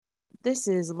This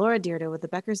is Laura Deirdre with the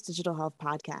Becker's Digital Health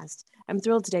Podcast. I'm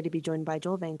thrilled today to be joined by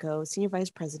Joel Vanko, Senior Vice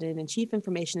President and Chief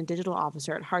Information and Digital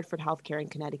Officer at Hartford Healthcare in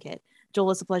Connecticut. Joel,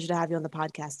 it's a pleasure to have you on the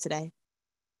podcast today.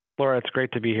 Laura, it's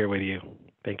great to be here with you.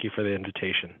 Thank you for the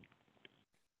invitation.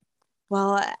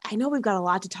 Well, I know we've got a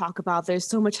lot to talk about. There's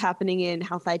so much happening in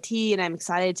health IT, and I'm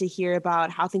excited to hear about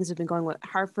how things have been going with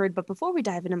Hartford. But before we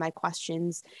dive into my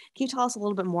questions, can you tell us a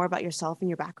little bit more about yourself and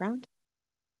your background?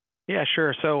 Yeah,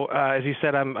 sure. So, as you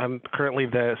said, I'm currently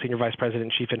the Senior Vice President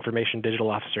and Chief Information Digital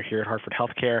Officer here at Hartford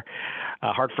Healthcare.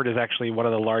 Hartford is actually one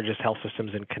of the largest health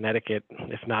systems in Connecticut,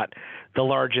 if not the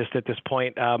largest at this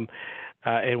point.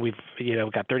 And we've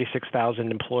got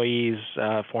 36,000 employees,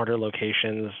 400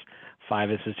 locations,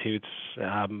 5 institutes,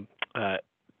 10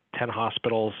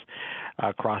 hospitals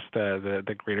across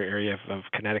the greater area of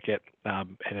Connecticut,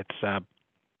 and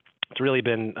it's really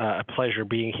been a pleasure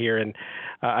being here. And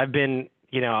I've been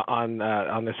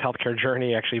on this healthcare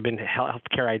journey, actually been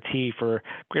healthcare IT for a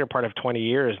greater part of 20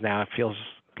 years now. It feels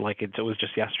like it was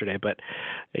just yesterday. But,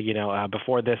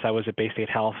 before this, I was at Bay State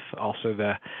Health, also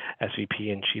the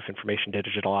SVP and Chief Information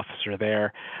Digital Officer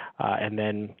there. And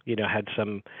then, had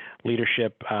some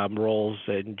leadership roles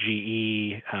in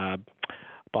GE,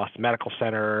 Boston Medical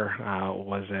Center,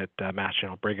 was at Mass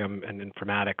General Brigham and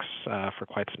Informatics for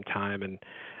quite some time, and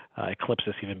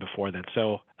Eclipsys even before then.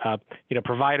 So,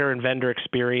 provider and vendor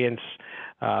experience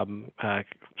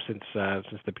since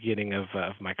the beginning of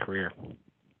my career.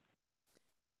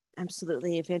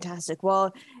 Absolutely. Fantastic.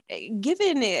 Well,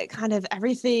 given kind of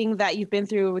everything that you've been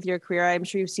through with your career, I'm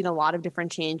sure you've seen a lot of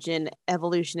different change and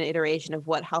evolution and iteration of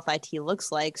what health IT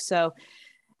looks like. So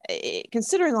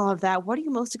considering all of that, what are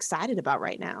you most excited about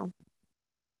right now?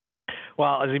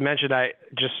 Well, as you mentioned, I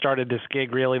just started this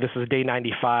gig, really. This is day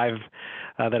 95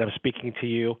 that I'm speaking to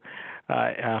you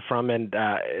from, and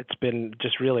it's been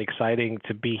just really exciting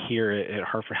to be here at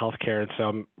Hartford Healthcare, and so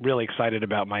I'm really excited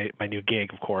about my new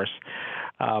gig, of course.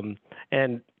 I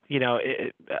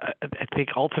think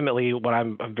ultimately what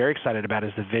I'm very excited about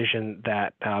is the vision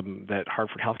that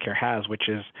Hartford Healthcare has, which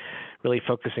is really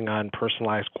focusing on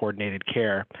personalized, coordinated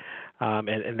care.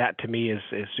 And that to me is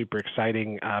super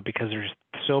exciting because there's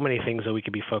so many things that we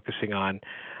could be focusing on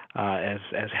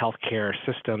as healthcare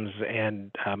systems and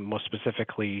most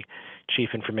specifically chief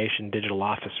information digital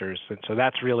officers. And so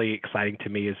that's really exciting to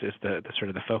me is the sort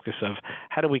of the focus of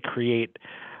how do we create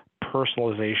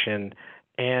personalization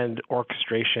and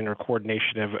orchestration or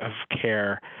coordination of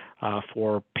care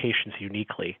for patients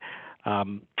uniquely.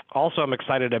 Also, I'm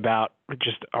excited about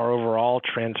just our overall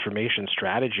transformation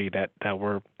strategy that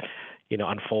we're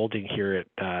unfolding here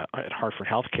at Hartford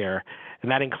Healthcare,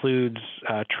 and that includes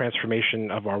transformation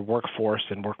of our workforce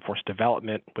and workforce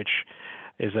development, which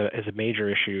is a major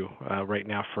issue right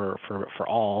now for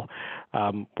all.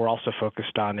 We're also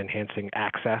focused on enhancing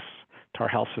access to our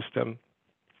health system,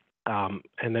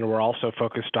 and then we're also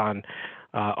focused on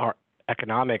our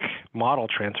economic model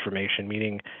transformation,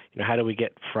 meaning how do we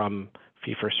get from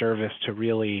fee-for-service to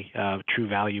really true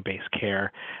value-based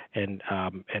care and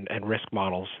risk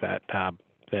models that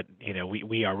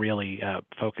we are really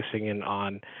focusing in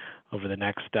on over the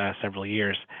next several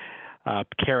years.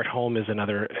 Care at home is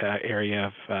another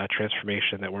area of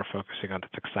transformation that we're focusing on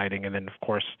that's exciting, and then of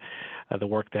course the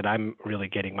work that I'm really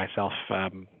getting myself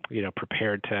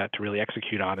prepared to really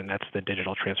execute on, and that's the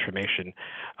digital transformation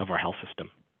of our health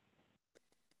system.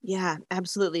 Yeah,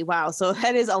 absolutely. Wow. So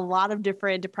that is a lot of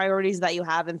different priorities that you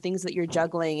have and things that you're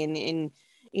juggling in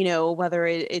whether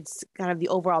it's kind of the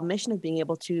overall mission of being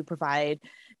able to provide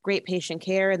great patient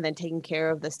care and then taking care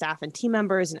of the staff and team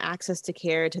members and access to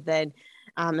care to then,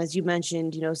 as you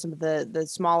mentioned, some of the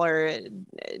smaller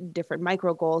different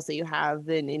micro goals that you have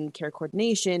in care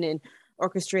coordination and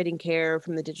orchestrating care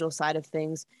from the digital side of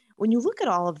things. When you look at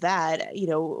all of that,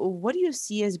 what do you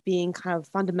see as being kind of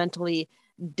fundamentally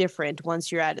different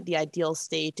once you're at the ideal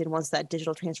state and once that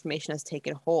digital transformation has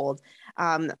taken hold?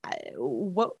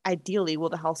 What ideally will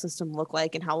the health system look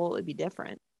like and how will it be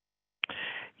different?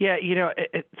 Yeah,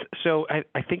 so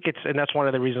I think and that's one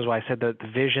of the reasons why I said that the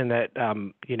vision that,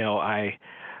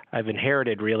 I've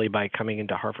inherited really by coming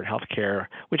into Hartford Healthcare,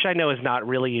 which I know is not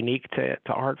really unique to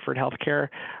Hartford Healthcare.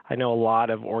 I know a lot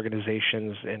of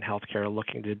organizations in healthcare are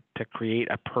looking to create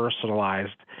a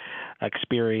personalized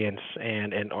experience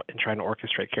and trying to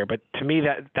orchestrate care. But to me,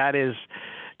 that is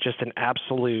just an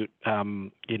absolute,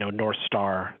 North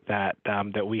Star that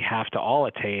we have to all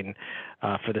attain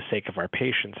for the sake of our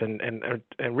patients. And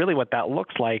really what that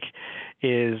looks like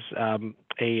is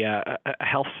a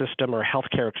health system or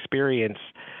healthcare experience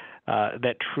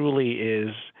that truly is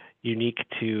unique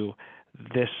to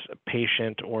this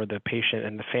patient or the patient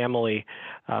and the family,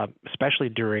 especially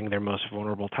during their most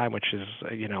vulnerable time, which is,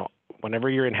 whenever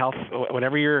you're in health,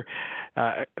 whenever you're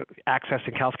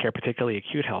accessing healthcare, particularly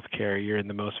acute healthcare, you're in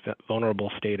the most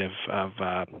vulnerable state of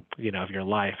your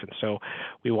life. And so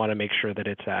we want to make sure that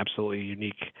it's an absolutely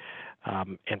unique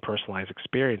and personalized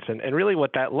experience. And really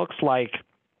what that looks like,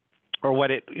 or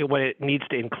what it needs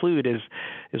to include is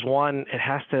one, it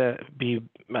has to be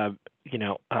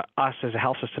us as a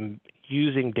health system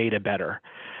using data better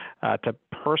to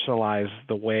personalize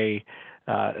the way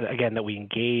again that we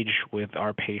engage with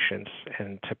our patients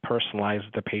and to personalize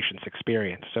the patient's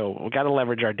experience. So we've got to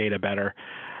leverage our data better.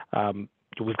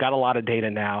 We've got a lot of data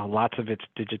now. Lots of it's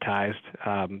digitized.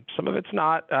 Some of it's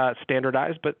not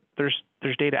standardized, but there's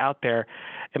data out there.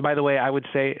 And by the way, I would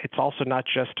say it's also not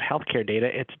just healthcare data.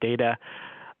 It's data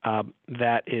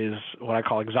that is what I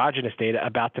call exogenous data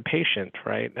about the patient,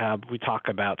 right? We talk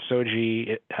about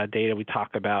SOGI data. We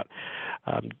talk about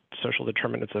social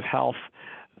determinants of health.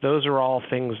 Those are all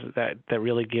things that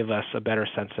really give us a better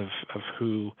sense of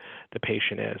who the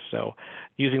patient is. So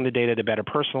using the data to better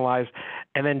personalize.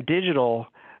 And then digital,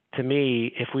 to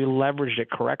me, if we leveraged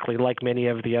it correctly, like many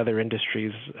of the other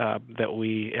industries that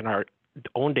we in our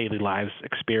own daily lives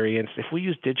experience, if we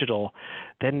use digital,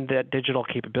 then that digital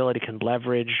capability can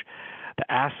leverage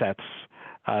the assets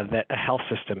that a health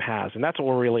system has. And that's what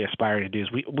we're really aspiring to do.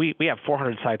 Is we have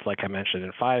 400 sites, like I mentioned,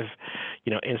 and 5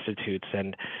 institutes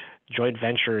and joint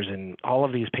ventures and all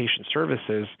of these patient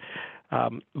services.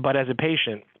 But as a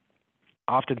patient,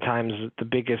 oftentimes the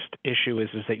biggest issue is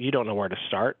that you don't know where to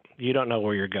start. You don't know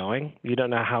where you're going. You don't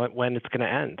know when it's going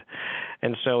to end.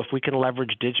 And so if we can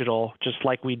leverage digital, just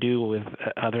like we do with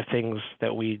other things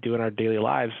that we do in our daily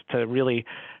lives, to really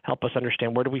help us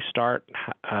understand where do we start,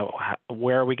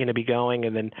 where are we going to be going,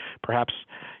 and then perhaps,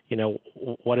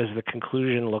 what does the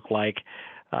conclusion look like?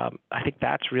 I think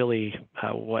that's really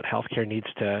what healthcare needs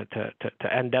to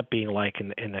end up being like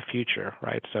in the future,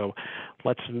 right? So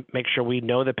let's make sure we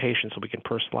know the patient so we can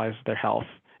personalize their health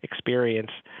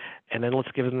experience, and then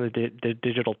let's give them the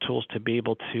digital tools to be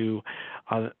able to,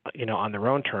 on their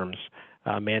own terms,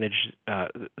 manage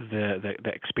the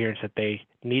experience that they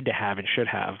need to have and should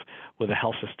have with a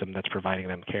health system that's providing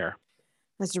them care.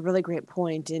 That's a really great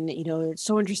point. And, it's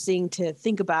so interesting to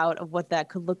think about of what that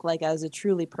could look like as a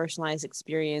truly personalized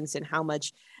experience and how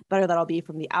much better that'll be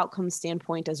from the outcome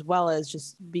standpoint, as well as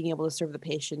just being able to serve the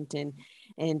patient and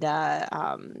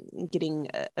getting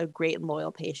a great and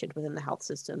loyal patient within the health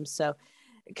system. So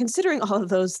considering all of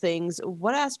those things,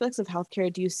 what aspects of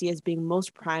healthcare do you see as being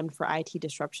most primed for IT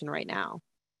disruption right now?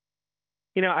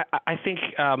 I think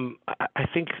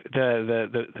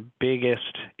the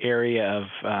biggest area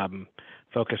of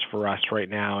focus for us right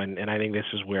now, and I think this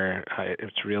is where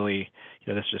it's really,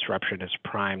 this disruption is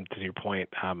primed, to your point,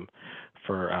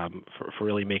 for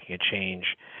really making a change,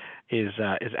 is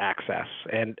access.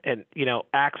 And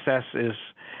access is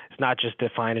not just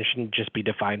defined, it shouldn't just be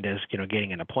defined as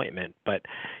getting an appointment, but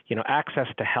access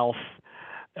to health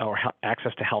or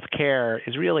access to health care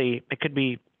is really, it could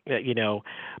be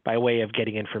by way of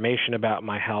getting information about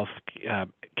my health,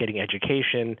 getting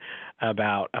education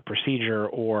about a procedure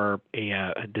or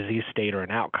a disease state or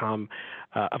an outcome.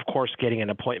 Of course, getting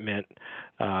an appointment,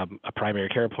 a primary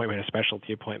care appointment, a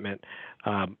specialty appointment,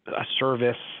 a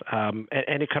service, and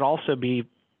it could also be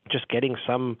just getting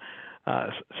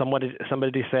somebody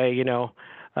to say,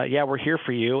 yeah, we're here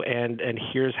for you, and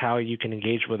here's how you can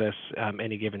engage with us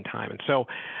any given time. And so,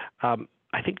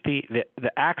 I think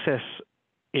the access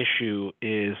issue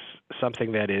is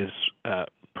something that is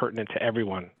pertinent to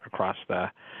everyone across the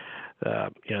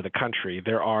country.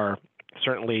 There are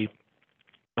certainly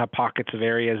pockets of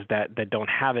areas that don't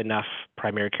have enough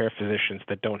primary care physicians,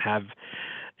 that don't have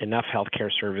enough healthcare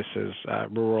services,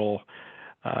 rural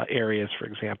areas, for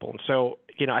example. And so,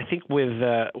 I think with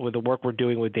the work we're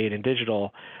doing with data and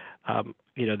digital,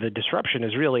 the disruption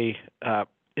is really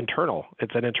internal.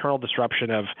 It's an internal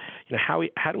disruption of how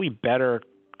do we better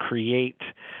create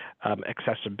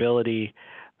accessibility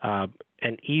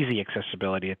and easy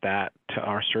accessibility at that to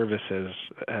our services,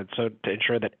 and so to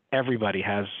ensure that everybody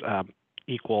has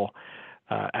equal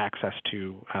access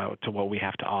to what we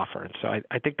have to offer. And so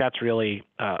I think that's really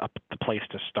the place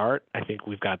to start. I think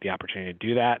we've got the opportunity to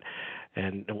do that.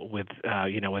 And with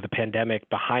with the pandemic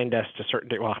behind us to a certain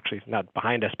degree, well, actually not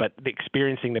behind us, but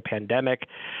experiencing the pandemic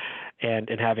and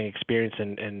having experience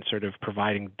in sort of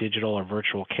providing digital or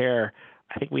virtual care,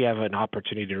 I think we have an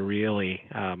opportunity to really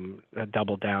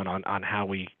double down on how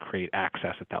we create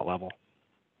access at that level.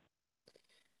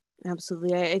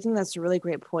 Absolutely. I think that's a really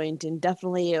great point and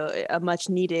definitely a much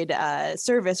needed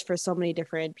service for so many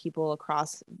different people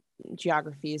across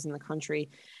geographies in the country.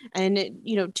 And,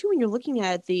 too, when you're looking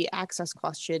at the access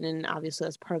question, and obviously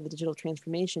that's part of the digital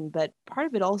transformation, but part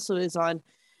of it also is on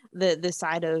the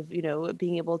side of,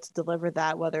 being able to deliver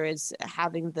that, whether it's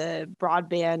having the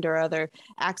broadband or other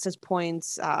access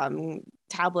points,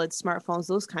 tablets, smartphones,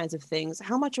 those kinds of things.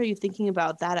 How much are you thinking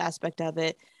about that aspect of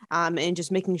it, and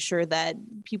just making sure that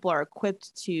people are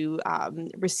equipped to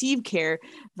receive care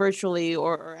virtually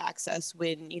or access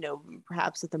when,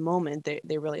 perhaps at the moment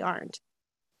they really aren't,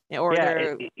 or Yeah,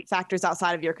 there are factors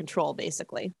outside of your control,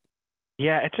 basically.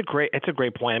 yeah, it's a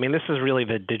great point. I mean, this is really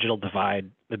the digital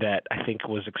divide that I think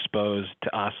was exposed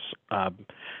to us,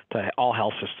 to all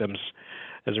health systems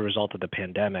as a result of the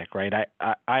pandemic, right?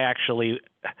 I actually,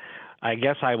 I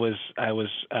guess I was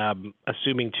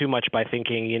assuming too much by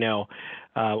thinking,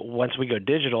 once we go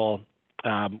digital,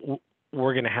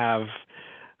 we're going to have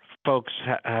folks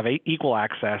have equal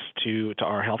access to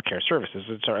our healthcare services.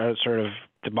 It sort of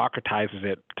democratizes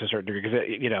it to a certain degree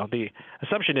because the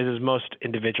assumption is most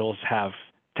individuals have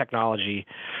technology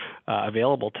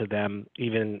available to them,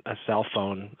 even a cell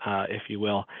phone, if you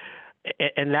will,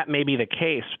 and that may be the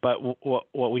case. But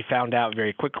what we found out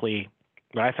very quickly,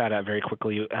 what I found out very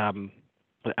quickly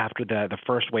after the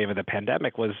first wave of the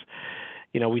pandemic was,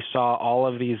 we saw all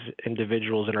of these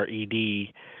individuals in our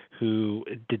ED who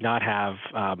did not have,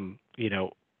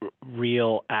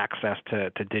 real access to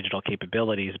digital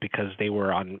capabilities because they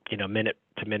were on,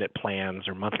 minute-to-minute plans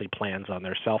or monthly plans on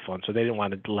their cell phone. So they didn't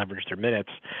want to leverage their minutes.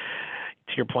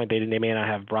 To your point, they may not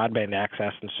have broadband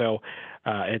access, and so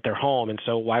at their home, and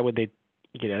so why would they?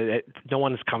 No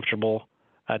one is comfortable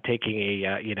taking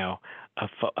a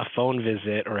phone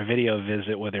visit or a video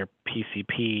visit with their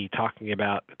PCP, talking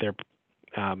about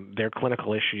their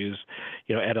clinical issues,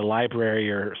 at a library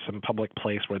or some public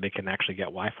place where they can actually get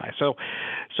Wi-Fi. So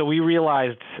we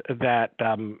realized that,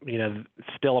 it's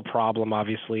still a problem,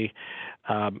 obviously,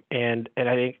 and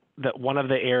I think that one of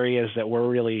the areas that we're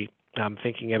really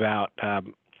thinking about,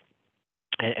 and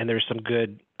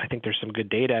I think there's some good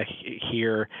data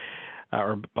here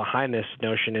or behind this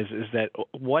notion is that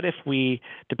what if we,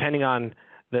 depending on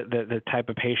the type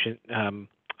of patient,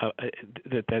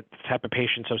 that type of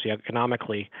patient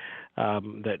socioeconomically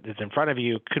that is in front of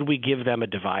you, could we give them a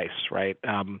device, right?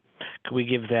 Could we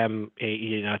give them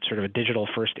a sort of a digital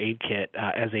first aid kit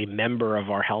as a member of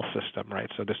our health system, right?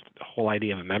 So this whole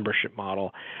idea of a membership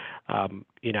model, I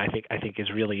think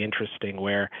is really interesting.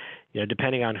 Where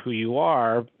depending on who you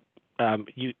are,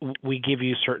 we give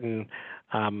you certain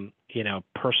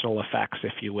personal effects,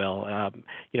 if you will.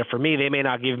 For me, they may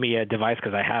not give me a device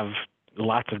because I have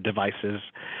lots of devices,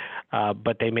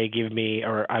 but they may give me,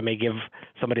 or I may give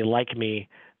somebody like me,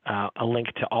 a link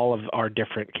to all of our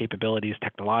different capabilities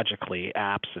technologically,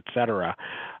 apps, et cetera.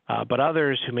 But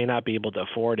others who may not be able to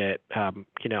afford it, a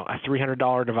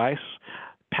 $300 device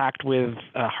packed with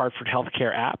Hartford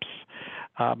Healthcare apps,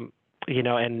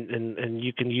 and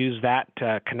you can use that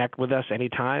to connect with us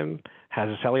anytime, has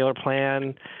a cellular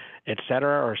plan, et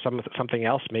cetera, or something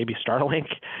else, maybe Starlink.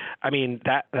 I mean,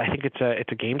 I think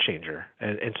it's a game changer.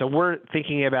 And so we're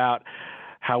thinking about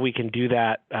how we can do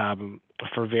that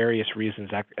for various reasons,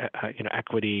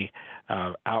 equity,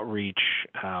 outreach,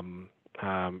 and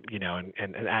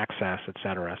access, et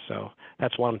cetera. So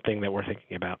that's one thing that we're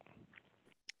thinking about.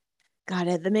 Got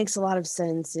it. That makes a lot of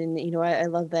sense. And, I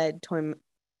love that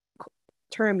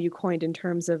term you coined in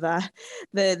terms of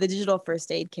the digital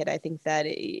first aid kit. I think that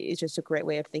is just a great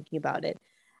way of thinking about it.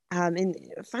 And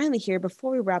finally, here,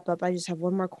 before we wrap up, I just have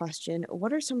one more question.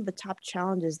 What are some of the top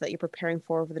challenges that you're preparing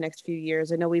for over the next few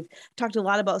years? I know we've talked a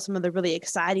lot about some of the really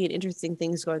exciting and interesting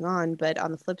things going on, but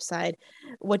on the flip side,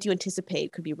 what do you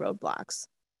anticipate could be roadblocks?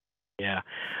 Yeah.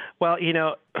 Well,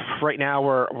 right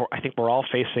now I think we're all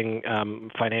facing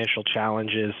financial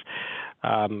challenges,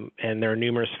 and there are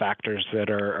numerous factors that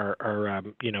are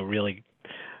really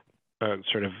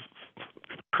sort of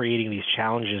creating these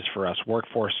challenges for us.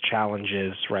 Workforce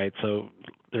challenges, right? So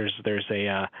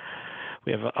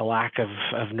we have a lack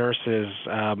of nurses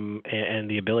and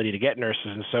the ability to get nurses,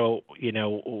 and so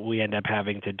we end up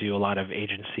having to do a lot of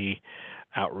agency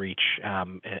outreach,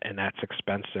 and that's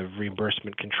expensive.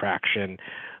 Reimbursement contraction,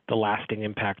 the lasting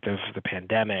impact of the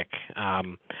pandemic,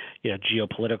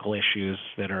 geopolitical issues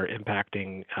that are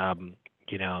impacting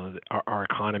our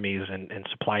economies and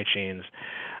supply chains,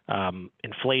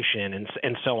 inflation,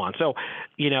 and so on. So,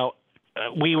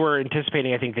 we were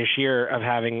anticipating, I think, this year of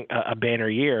having a banner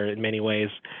year in many ways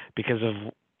because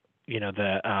of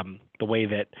the way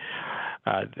that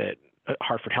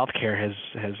Hartford Healthcare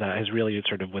has really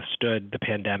sort of withstood the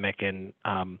pandemic and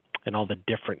and all the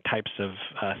different types of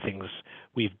things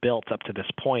we've built up to this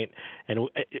point. And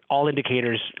all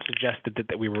indicators suggested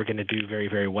that we were going to do very,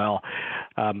 very well.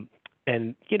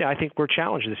 And, I think we're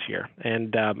challenged this year.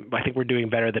 And I think we're doing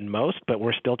better than most, but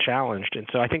we're still challenged. And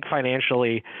so I think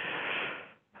financially,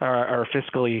 or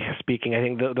fiscally speaking, I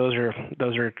think those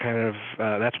are kind of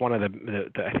that's one of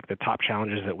the I think the top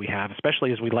challenges that we have,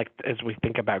 especially as we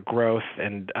think about growth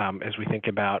and as we think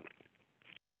about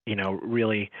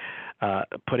really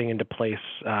putting into place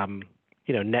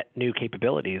net new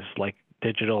capabilities like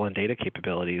digital and data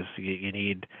capabilities. You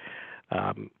need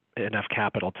enough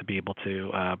capital to be able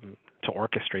to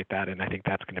orchestrate that, and I think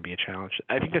that's going to be a challenge.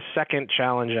 I think the second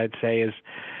challenge I'd say is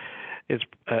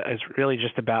really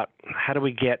just about how do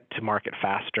we get to market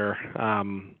faster.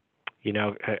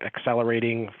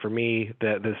 Accelerating for me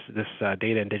this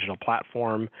data and digital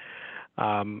platform,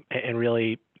 and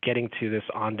really getting to this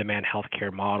on-demand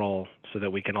healthcare model so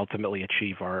that we can ultimately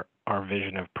achieve our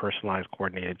vision of personalized,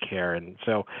 coordinated care. And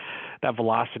so that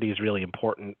velocity is really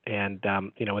important. And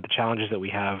with the challenges that we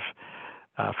have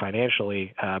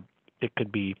financially, it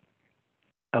could be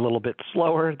a little bit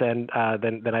slower than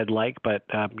I'd like, but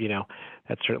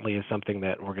that certainly is something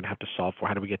that we're going to have to solve for.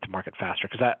 How do we get to market faster?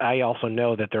 Because I also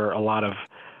know that there are a lot of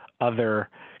other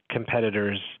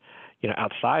competitors,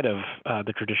 outside of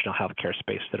the traditional healthcare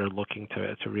space that are looking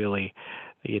to really,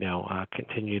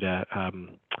 continue to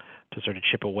sort of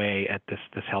chip away at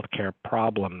this healthcare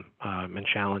problem and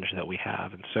challenge that we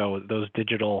have. And so those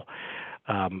digital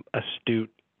astute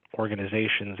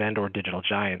organizations and or digital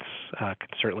giants can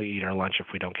certainly eat our lunch if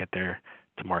we don't get there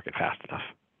to market fast enough.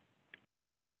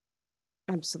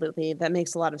 Absolutely. That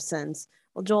makes a lot of sense.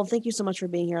 Well, Joel, thank you so much for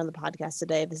being here on the podcast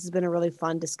today. This has been a really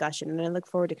fun discussion, and I look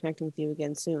forward to connecting with you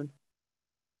again soon.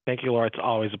 Thank you, Laura. It's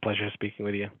always a pleasure speaking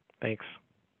with you. Thanks.